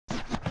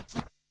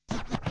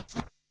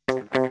With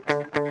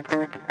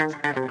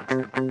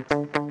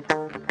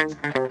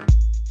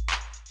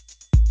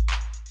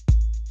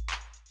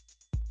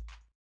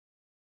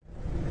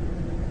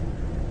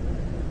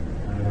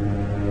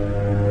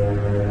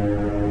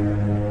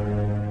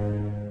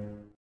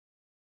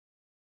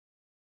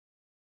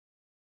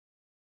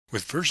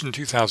version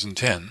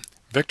 2010,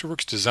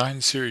 Vectorworks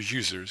Design Series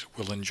users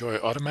will enjoy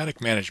automatic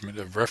management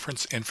of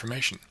reference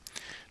information,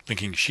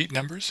 linking sheet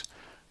numbers,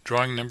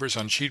 drawing numbers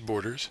on sheet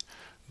borders,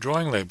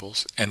 drawing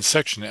labels, and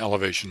section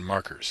elevation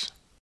markers.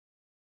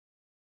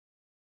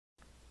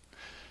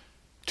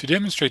 To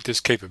demonstrate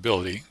this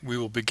capability, we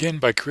will begin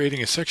by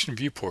creating a section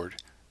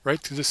viewport right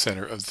through the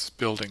center of this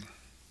building.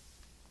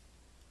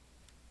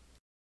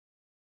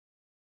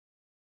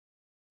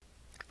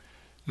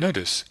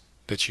 Notice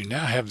that you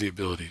now have the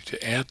ability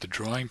to add the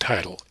drawing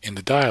title in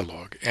the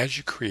dialog as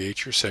you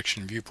create your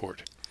section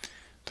viewport.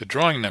 The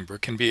drawing number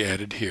can be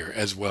added here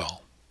as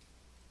well.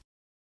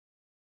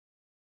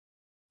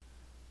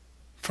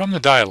 From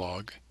the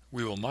dialog,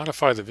 we will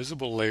modify the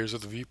visible layers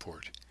of the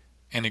viewport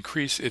and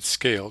increase its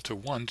scale to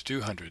 1 to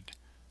 200,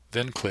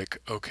 then click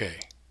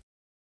OK.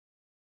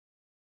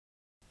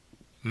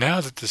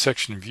 Now that the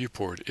section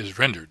viewport is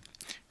rendered,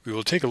 we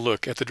will take a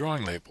look at the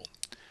drawing label.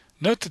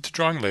 Note that the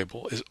drawing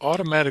label is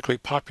automatically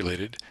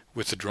populated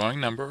with the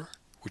drawing number,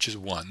 which is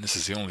 1. This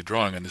is the only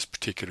drawing on this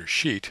particular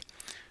sheet,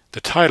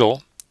 the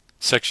title,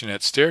 section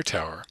at stair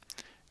tower,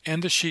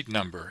 and the sheet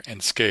number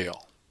and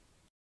scale.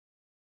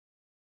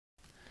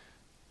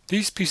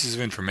 These pieces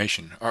of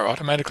information are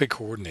automatically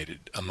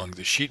coordinated among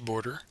the sheet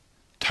border,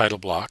 title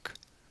block,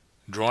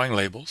 drawing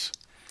labels,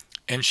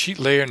 and sheet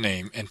layer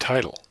name and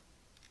title.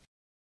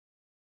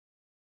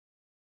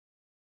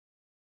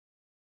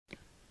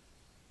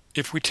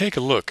 If we take a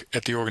look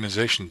at the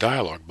organization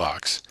dialog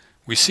box,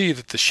 we see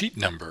that the sheet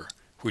number,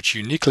 which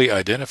uniquely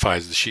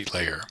identifies the sheet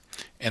layer,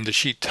 and the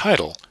sheet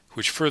title,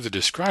 which further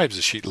describes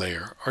the sheet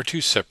layer, are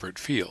two separate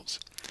fields.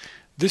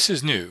 This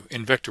is new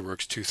in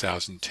Vectorworks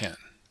 2010.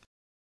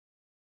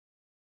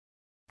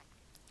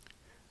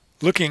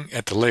 Looking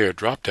at the layer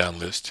drop-down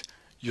list,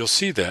 you'll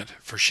see that,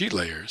 for sheet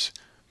layers,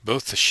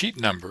 both the sheet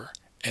number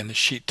and the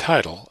sheet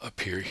title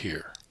appear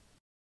here.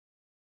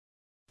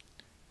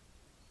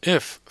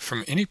 If,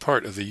 from any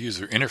part of the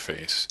user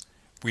interface,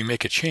 we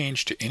make a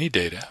change to any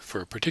data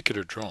for a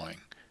particular drawing,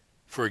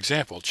 for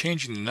example,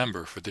 changing the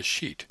number for this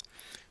sheet,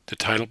 the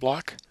title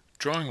block,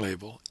 drawing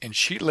label, and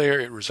sheet layer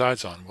it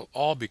resides on will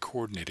all be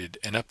coordinated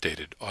and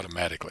updated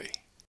automatically.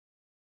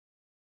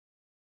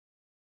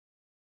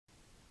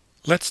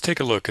 Let's take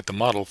a look at the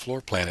model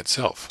floor plan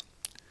itself.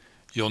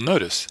 You'll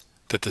notice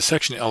that the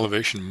section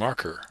elevation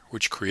marker,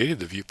 which created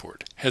the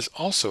viewport, has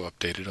also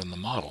updated on the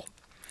model,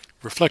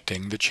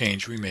 reflecting the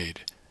change we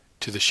made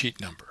to the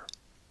sheet number.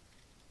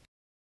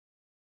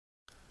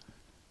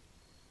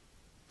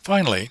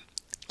 Finally,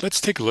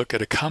 let's take a look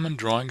at a common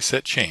drawing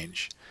set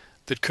change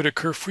that could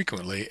occur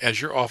frequently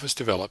as your office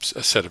develops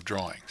a set of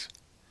drawings.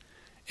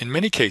 In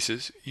many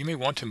cases, you may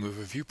want to move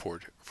a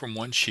viewport from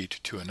one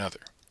sheet to another.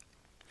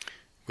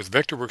 With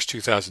Vectorworks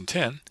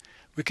 2010,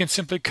 we can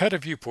simply cut a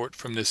viewport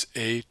from this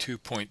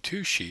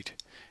A2.2 sheet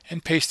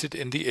and paste it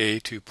in the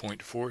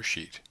A2.4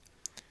 sheet.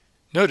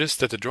 Notice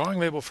that the drawing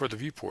label for the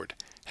viewport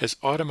has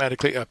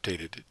automatically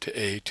updated to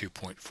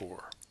A2.4.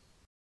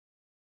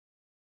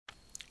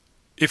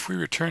 If we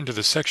return to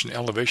the section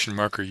elevation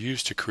marker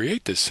used to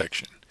create this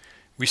section,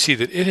 we see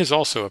that it has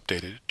also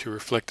updated to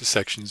reflect the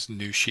section's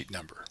new sheet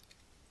number.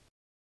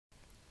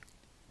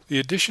 The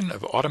addition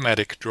of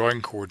automatic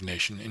drawing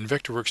coordination in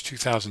Vectorworks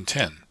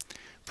 2010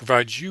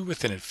 provides you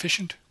with an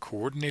efficient,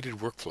 coordinated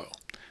workflow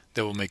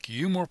that will make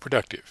you more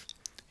productive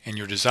and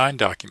your design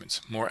documents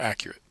more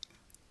accurate.